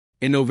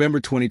In November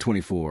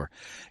 2024,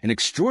 an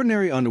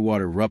extraordinary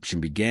underwater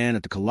eruption began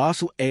at the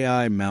colossal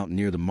AI Mount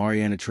near the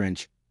Mariana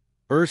Trench,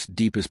 Earth's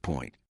deepest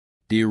point.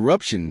 The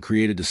eruption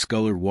created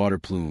discolored water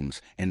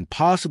plumes and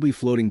possibly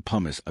floating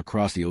pumice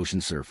across the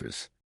ocean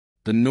surface.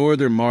 The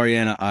Northern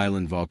Mariana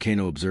Island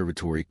Volcano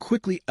Observatory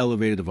quickly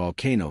elevated the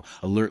volcano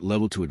alert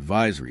level to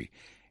advisory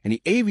and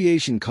the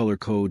aviation color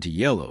code to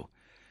yellow,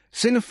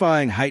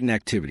 signifying heightened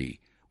activity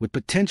with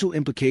potential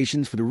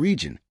implications for the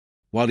region.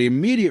 While the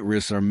immediate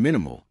risks are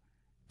minimal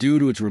due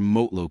to its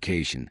remote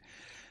location,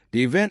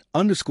 the event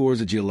underscores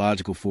the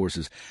geological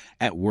forces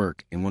at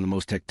work in one of the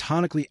most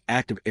tectonically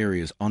active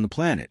areas on the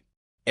planet.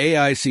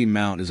 AIC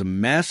Mount is a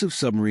massive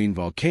submarine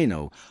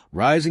volcano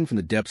rising from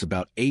the depths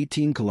about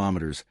 18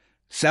 kilometers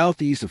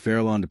southeast of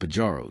Farallon de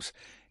Pajaros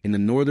in the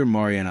northern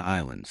Mariana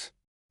Islands.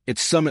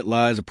 Its summit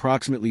lies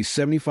approximately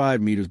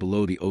 75 meters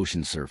below the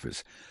ocean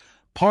surface,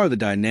 part of the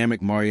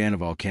dynamic Mariana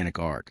Volcanic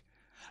Arc,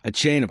 a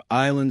chain of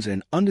islands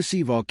and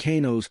undersea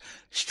volcanoes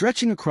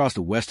stretching across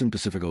the western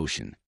Pacific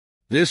Ocean.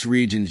 This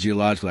region's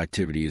geological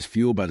activity is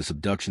fueled by the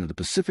subduction of the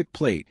Pacific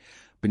Plate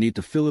beneath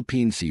the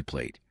Philippine Sea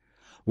Plate,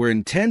 where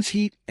intense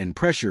heat and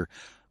pressure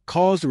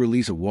cause the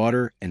release of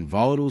water and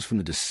volatiles from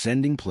the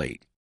descending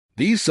plate.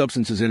 These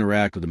substances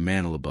interact with the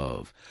mantle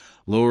above,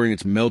 lowering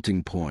its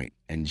melting point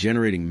and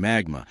generating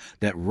magma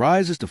that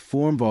rises to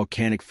form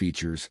volcanic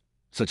features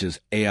such as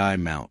AI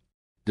Mount.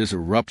 This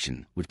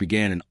eruption, which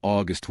began in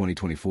August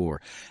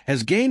 2024,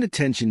 has gained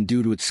attention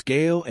due to its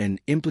scale and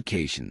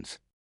implications.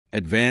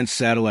 Advanced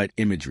satellite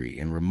imagery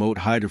and remote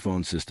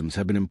hydrophone systems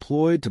have been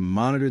employed to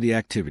monitor the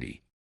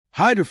activity.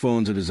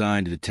 Hydrophones are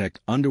designed to detect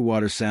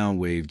underwater sound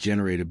waves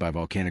generated by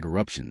volcanic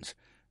eruptions,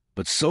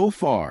 but so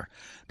far,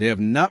 they have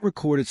not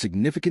recorded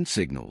significant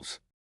signals.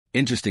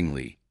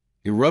 Interestingly,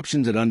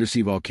 eruptions at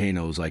undersea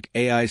volcanoes like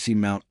AIC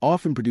Mount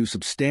often produce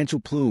substantial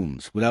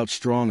plumes without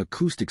strong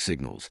acoustic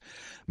signals,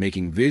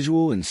 making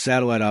visual and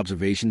satellite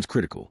observations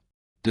critical.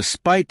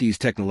 Despite these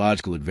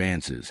technological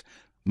advances,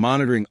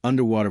 monitoring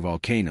underwater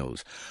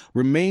volcanoes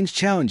remains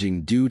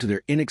challenging due to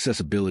their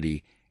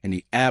inaccessibility and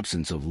the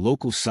absence of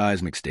local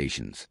seismic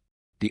stations.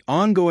 The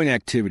ongoing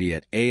activity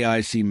at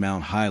AIC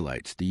Mount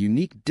highlights the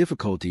unique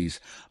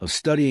difficulties of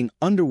studying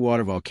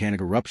underwater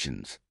volcanic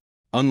eruptions.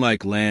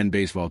 Unlike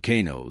land-based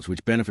volcanoes,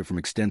 which benefit from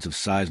extensive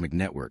seismic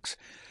networks,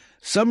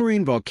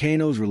 submarine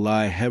volcanoes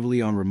rely heavily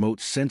on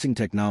remote sensing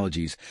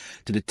technologies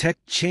to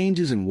detect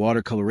changes in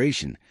water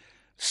coloration,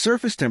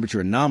 surface temperature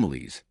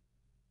anomalies,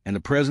 and the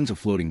presence of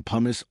floating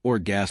pumice or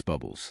gas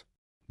bubbles.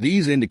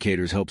 These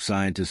indicators help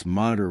scientists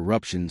monitor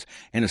eruptions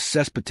and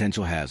assess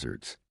potential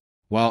hazards.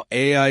 While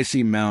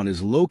AIC Mount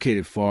is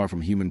located far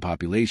from human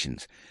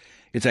populations,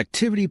 its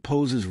activity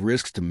poses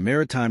risks to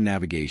maritime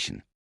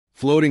navigation.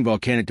 Floating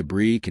volcanic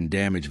debris can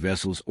damage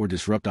vessels or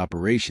disrupt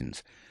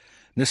operations,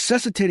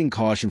 necessitating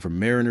caution for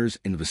mariners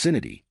in the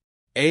vicinity.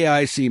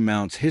 AIC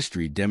Mount's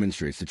history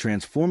demonstrates the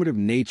transformative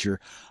nature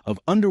of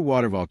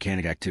underwater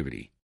volcanic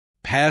activity.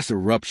 Past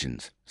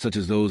eruptions, such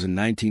as those in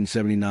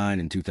 1979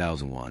 and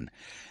 2001,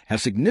 have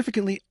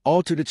significantly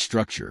altered its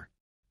structure.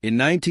 In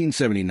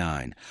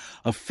 1979,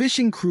 a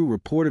fishing crew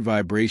reported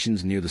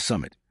vibrations near the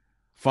summit,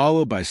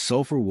 followed by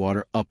sulfur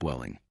water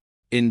upwelling.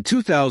 In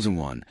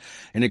 2001,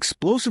 an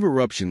explosive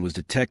eruption was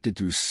detected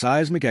through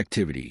seismic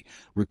activity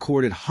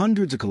recorded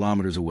hundreds of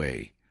kilometers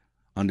away,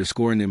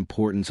 underscoring the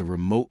importance of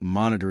remote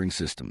monitoring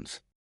systems.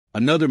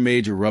 Another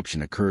major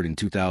eruption occurred in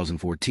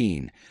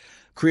 2014,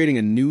 creating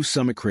a new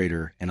summit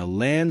crater and a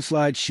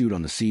landslide chute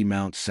on the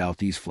seamount's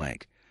southeast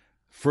flank,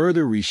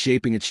 further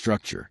reshaping its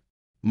structure.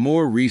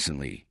 More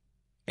recently,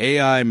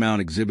 AI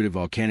Mount exhibited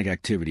volcanic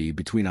activity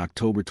between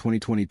October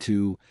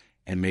 2022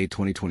 and May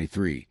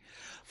 2023,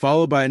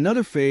 followed by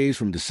another phase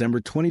from December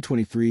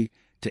 2023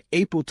 to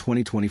April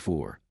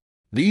 2024.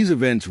 These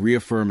events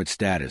reaffirm its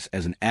status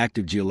as an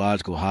active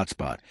geological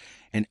hotspot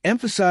and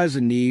emphasize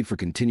the need for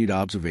continued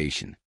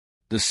observation.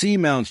 The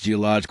seamount's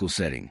geological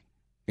setting,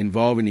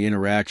 involving the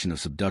interaction of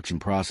subduction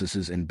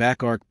processes and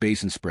back-arc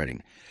basin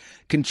spreading,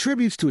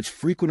 contributes to its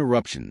frequent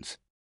eruptions.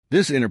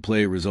 This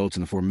interplay results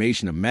in the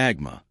formation of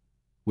magma,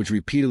 which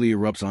repeatedly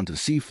erupts onto the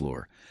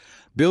seafloor,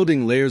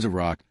 building layers of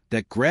rock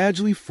that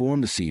gradually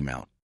form the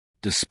seamount.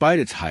 Despite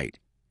its height,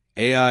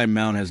 AI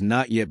Mount has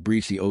not yet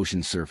breached the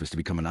ocean surface to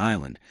become an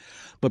island,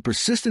 but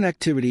persistent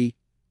activity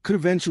could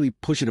eventually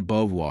push it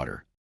above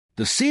water.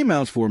 The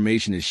seamount's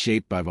formation is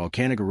shaped by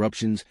volcanic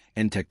eruptions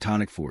and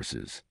tectonic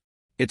forces.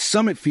 Its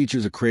summit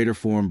features a crater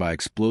formed by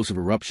explosive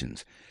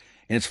eruptions,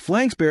 and its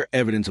flanks bear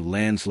evidence of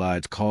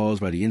landslides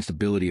caused by the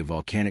instability of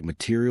volcanic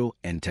material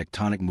and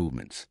tectonic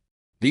movements.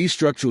 These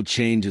structural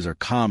changes are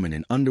common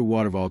in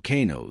underwater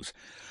volcanoes,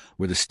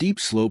 where the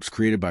steep slopes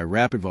created by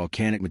rapid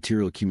volcanic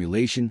material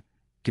accumulation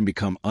can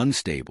become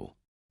unstable.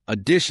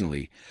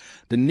 Additionally,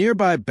 the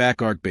nearby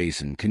back-arc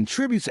basin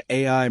contributes to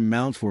AI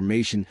Mount's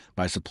formation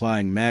by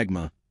supplying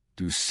magma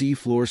through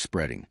seafloor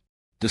spreading.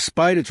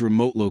 Despite its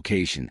remote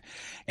location,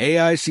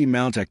 AIC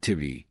Mount's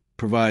activity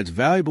provides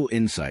valuable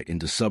insight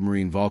into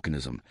submarine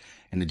volcanism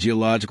and the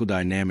geological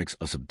dynamics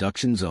of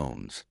subduction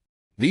zones.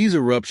 These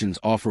eruptions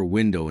offer a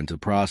window into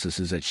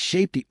processes that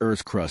shape the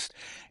Earth's crust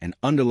and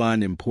underline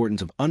the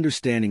importance of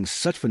understanding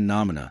such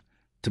phenomena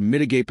to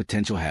mitigate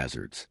potential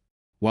hazards.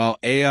 While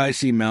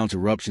AIC Mount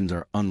eruptions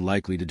are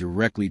unlikely to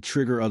directly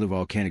trigger other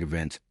volcanic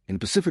events in the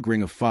Pacific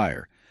Ring of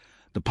Fire,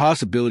 the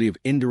possibility of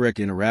indirect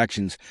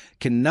interactions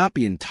cannot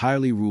be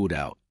entirely ruled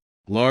out.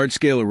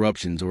 Large-scale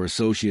eruptions or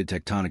associated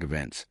tectonic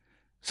events,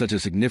 such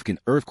as significant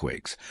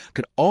earthquakes,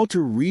 could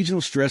alter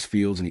regional stress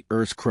fields in the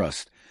Earth's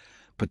crust,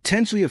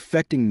 potentially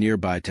affecting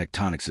nearby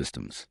tectonic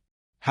systems.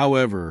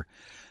 However,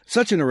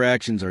 such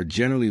interactions are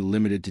generally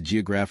limited to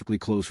geographically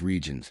close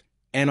regions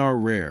and are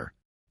rare.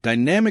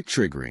 Dynamic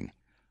triggering,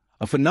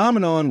 a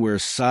phenomenon where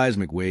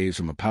seismic waves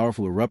from a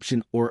powerful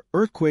eruption or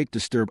earthquake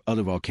disturb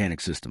other volcanic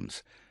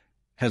systems,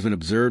 has been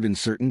observed in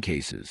certain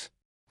cases.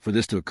 For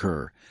this to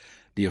occur,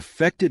 the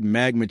affected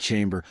magma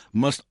chamber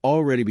must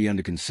already be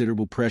under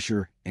considerable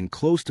pressure and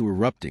close to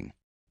erupting.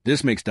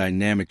 This makes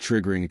dynamic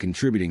triggering a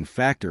contributing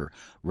factor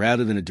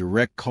rather than a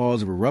direct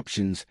cause of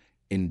eruptions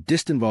in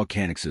distant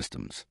volcanic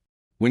systems.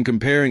 When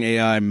comparing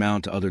AI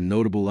Mount to other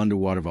notable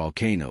underwater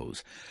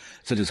volcanoes,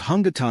 such as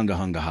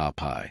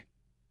Hungatonga-Hungahapai,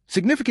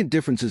 significant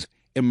differences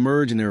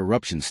emerge in their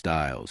eruption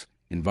styles,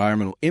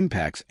 environmental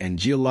impacts, and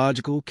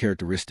geological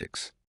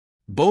characteristics.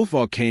 Both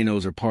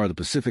volcanoes are part of the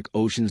Pacific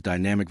Ocean's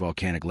dynamic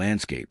volcanic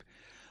landscape,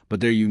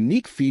 but their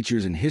unique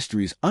features and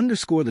histories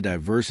underscore the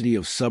diversity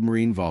of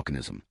submarine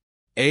volcanism.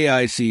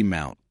 AIC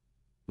Mount,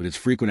 with its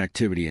frequent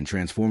activity and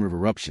transformative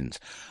eruptions,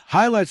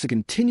 highlights the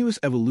continuous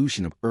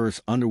evolution of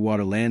Earth's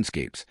underwater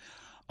landscapes,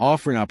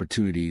 offering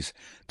opportunities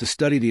to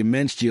study the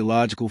immense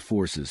geological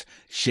forces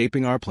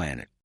shaping our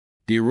planet.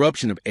 The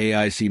eruption of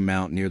AIC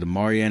Mount near the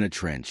Mariana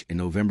Trench in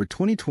November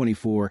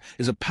 2024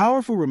 is a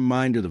powerful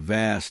reminder of the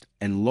vast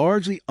and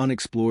largely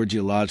unexplored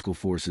geological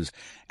forces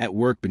at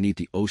work beneath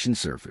the ocean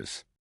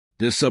surface.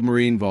 This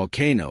submarine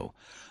volcano,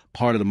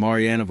 part of the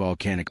Mariana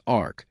Volcanic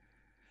Arc,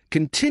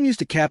 continues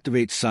to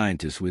captivate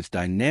scientists with its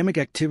dynamic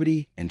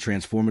activity and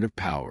transformative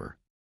power.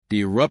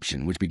 The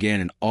eruption, which began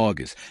in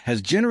August,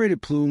 has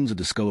generated plumes of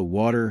discolored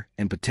water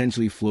and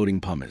potentially floating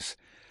pumice,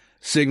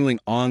 signaling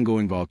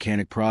ongoing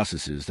volcanic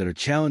processes that are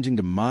challenging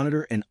to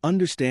monitor and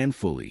understand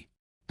fully.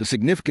 The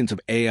significance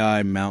of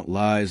AI Mount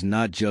lies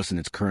not just in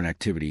its current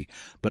activity,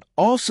 but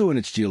also in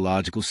its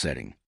geological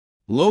setting.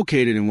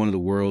 Located in one of the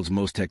world's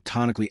most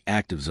tectonically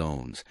active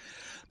zones,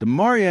 the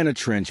Mariana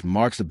Trench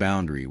marks the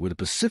boundary where the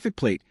Pacific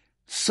Plate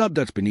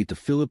subducts beneath the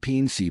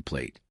Philippine Sea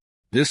Plate.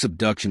 This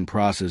subduction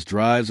process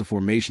drives the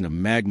formation of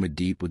magma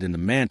deep within the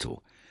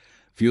mantle,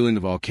 fueling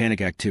the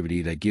volcanic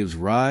activity that gives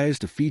rise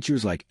to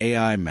features like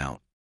AI Mount.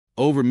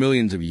 Over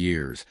millions of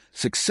years,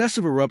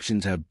 successive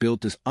eruptions have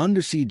built this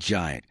undersea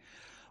giant,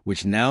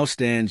 which now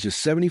stands just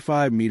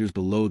 75 meters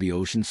below the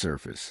ocean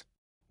surface.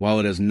 While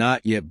it has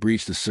not yet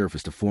breached the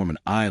surface to form an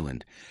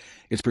island,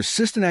 its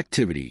persistent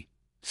activity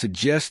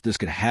suggests this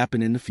could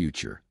happen in the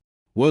future.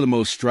 One of the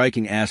most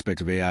striking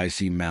aspects of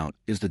AIC Mount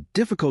is the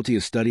difficulty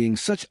of studying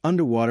such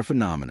underwater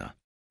phenomena.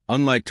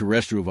 Unlike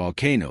terrestrial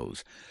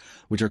volcanoes,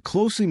 which are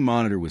closely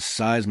monitored with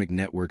seismic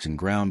networks and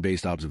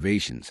ground-based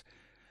observations,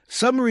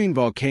 submarine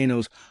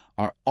volcanoes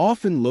are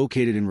often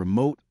located in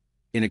remote,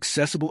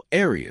 inaccessible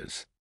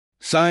areas.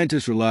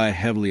 Scientists rely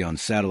heavily on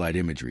satellite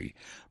imagery,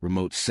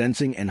 remote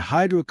sensing, and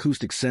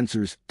hydroacoustic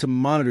sensors to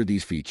monitor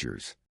these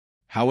features.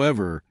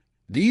 However,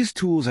 these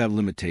tools have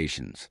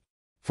limitations.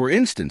 For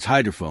instance,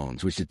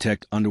 hydrophones, which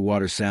detect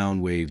underwater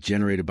sound waves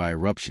generated by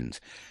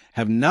eruptions,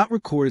 have not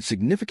recorded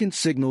significant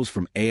signals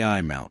from AI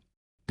Mount.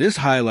 This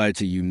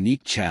highlights a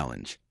unique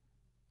challenge.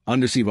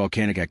 Undersea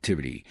volcanic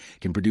activity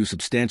can produce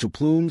substantial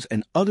plumes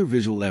and other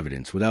visual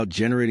evidence without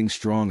generating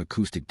strong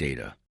acoustic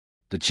data.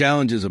 The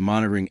challenges of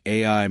monitoring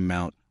AI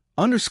Mount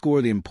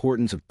underscore the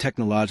importance of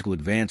technological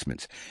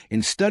advancements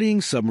in studying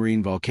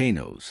submarine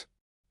volcanoes.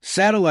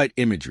 Satellite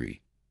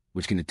imagery,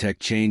 which can detect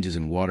changes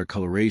in water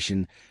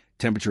coloration,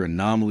 temperature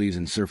anomalies,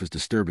 and surface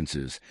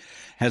disturbances,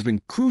 has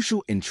been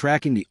crucial in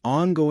tracking the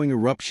ongoing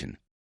eruption.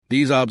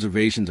 These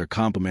observations are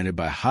complemented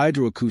by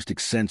hydroacoustic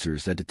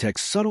sensors that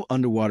detect subtle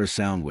underwater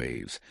sound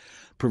waves,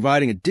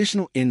 providing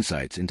additional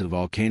insights into the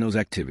volcano's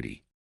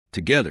activity.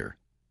 Together,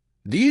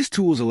 these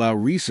tools allow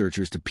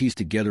researchers to piece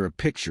together a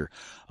picture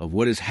of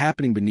what is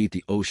happening beneath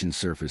the ocean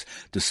surface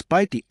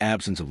despite the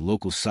absence of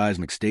local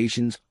seismic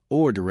stations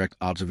or direct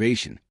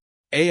observation.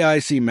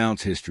 AIC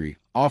Mount's history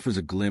offers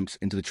a glimpse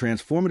into the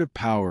transformative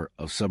power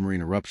of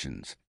submarine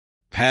eruptions.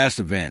 Past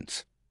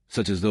events,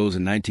 such as those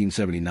in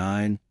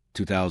 1979,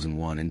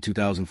 2001, and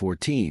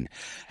 2014,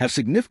 have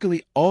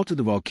significantly altered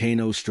the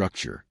volcano's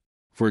structure.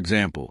 For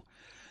example,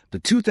 the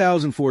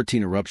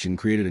 2014 eruption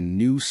created a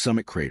new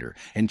summit crater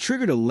and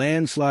triggered a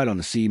landslide on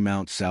the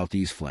seamount's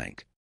southeast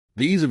flank.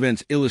 These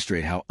events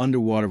illustrate how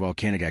underwater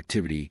volcanic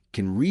activity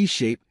can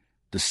reshape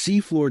the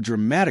seafloor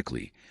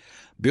dramatically,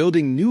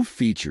 building new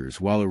features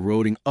while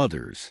eroding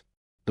others.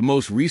 The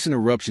most recent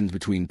eruptions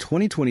between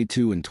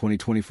 2022 and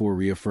 2024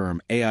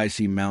 reaffirm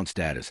AIC Mount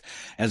status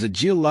as a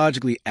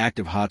geologically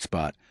active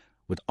hotspot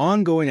with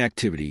ongoing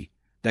activity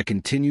that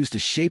continues to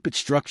shape its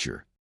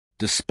structure.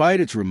 Despite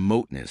its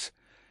remoteness,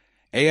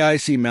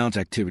 AIC Mount's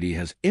activity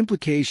has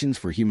implications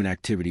for human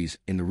activities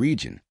in the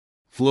region.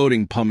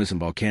 Floating pumice and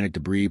volcanic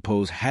debris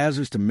pose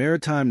hazards to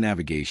maritime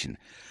navigation,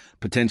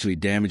 potentially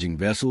damaging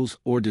vessels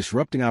or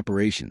disrupting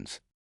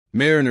operations.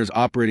 Mariners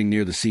operating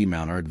near the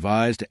seamount are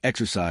advised to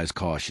exercise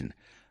caution,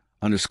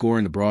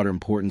 underscoring the broader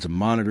importance of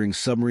monitoring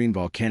submarine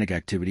volcanic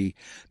activity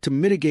to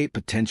mitigate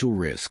potential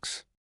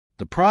risks.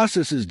 The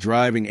processes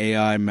driving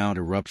AI Mount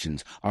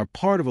eruptions are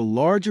part of a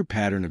larger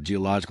pattern of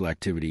geological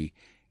activity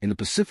in the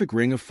Pacific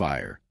Ring of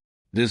Fire.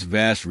 This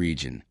vast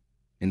region,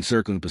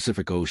 encircling the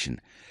Pacific Ocean,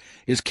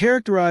 is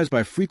characterized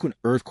by frequent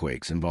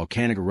earthquakes and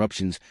volcanic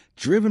eruptions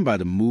driven by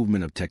the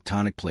movement of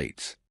tectonic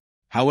plates.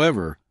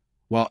 However,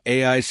 while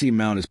AIC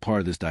Mount is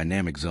part of this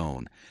dynamic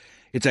zone,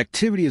 its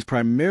activity is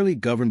primarily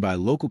governed by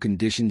local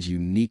conditions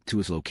unique to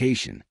its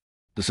location.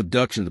 The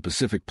subduction of the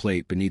Pacific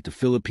Plate beneath the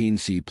Philippine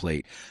Sea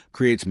Plate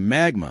creates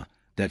magma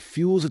that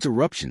fuels its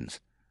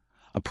eruptions,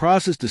 a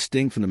process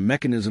distinct from the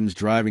mechanisms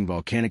driving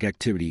volcanic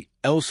activity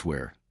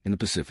elsewhere in the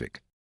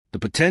Pacific. The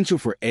potential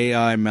for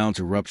AI Mount's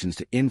eruptions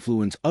to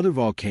influence other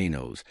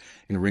volcanoes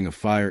in the Ring of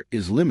Fire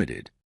is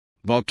limited.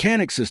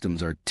 Volcanic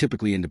systems are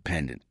typically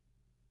independent,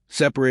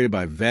 separated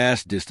by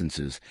vast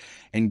distances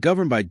and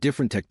governed by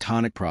different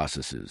tectonic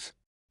processes.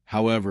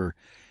 However,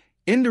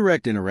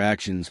 indirect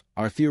interactions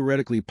are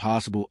theoretically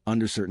possible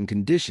under certain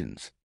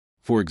conditions.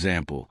 For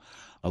example,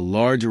 a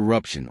large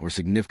eruption or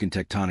significant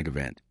tectonic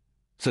event,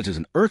 such as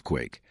an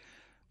earthquake,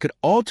 could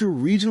alter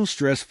regional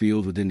stress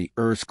fields within the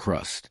Earth's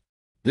crust.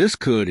 This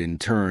could, in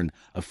turn,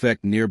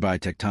 affect nearby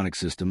tectonic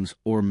systems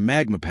or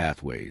magma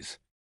pathways.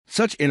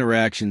 Such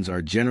interactions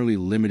are generally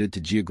limited to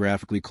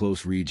geographically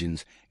close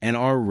regions and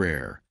are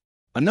rare.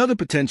 Another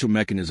potential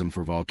mechanism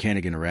for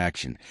volcanic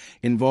interaction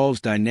involves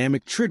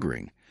dynamic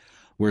triggering,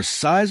 where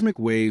seismic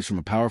waves from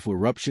a powerful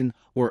eruption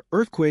or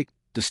earthquake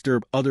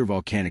disturb other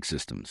volcanic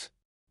systems.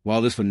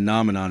 While this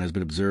phenomenon has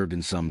been observed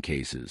in some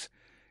cases,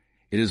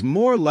 it is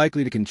more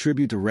likely to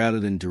contribute to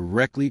rather than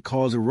directly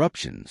cause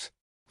eruptions.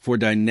 For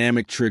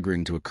dynamic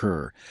triggering to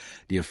occur,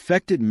 the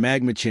affected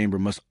magma chamber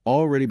must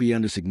already be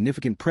under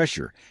significant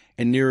pressure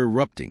and near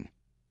erupting,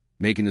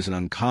 making this an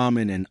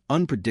uncommon and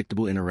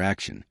unpredictable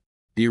interaction.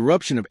 The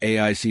eruption of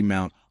AIC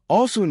Mount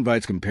also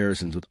invites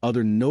comparisons with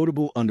other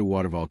notable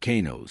underwater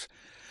volcanoes,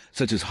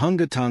 such as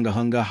Hunga Tonga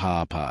Hunga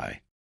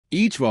Ha'apai.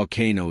 Each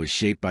volcano is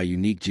shaped by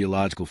unique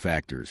geological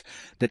factors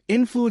that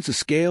influence the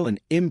scale and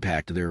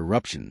impact of their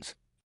eruptions.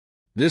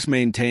 This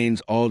maintains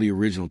all the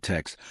original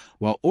text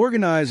while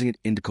organizing it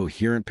into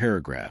coherent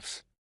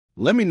paragraphs.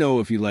 Let me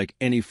know if you like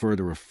any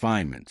further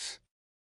refinements.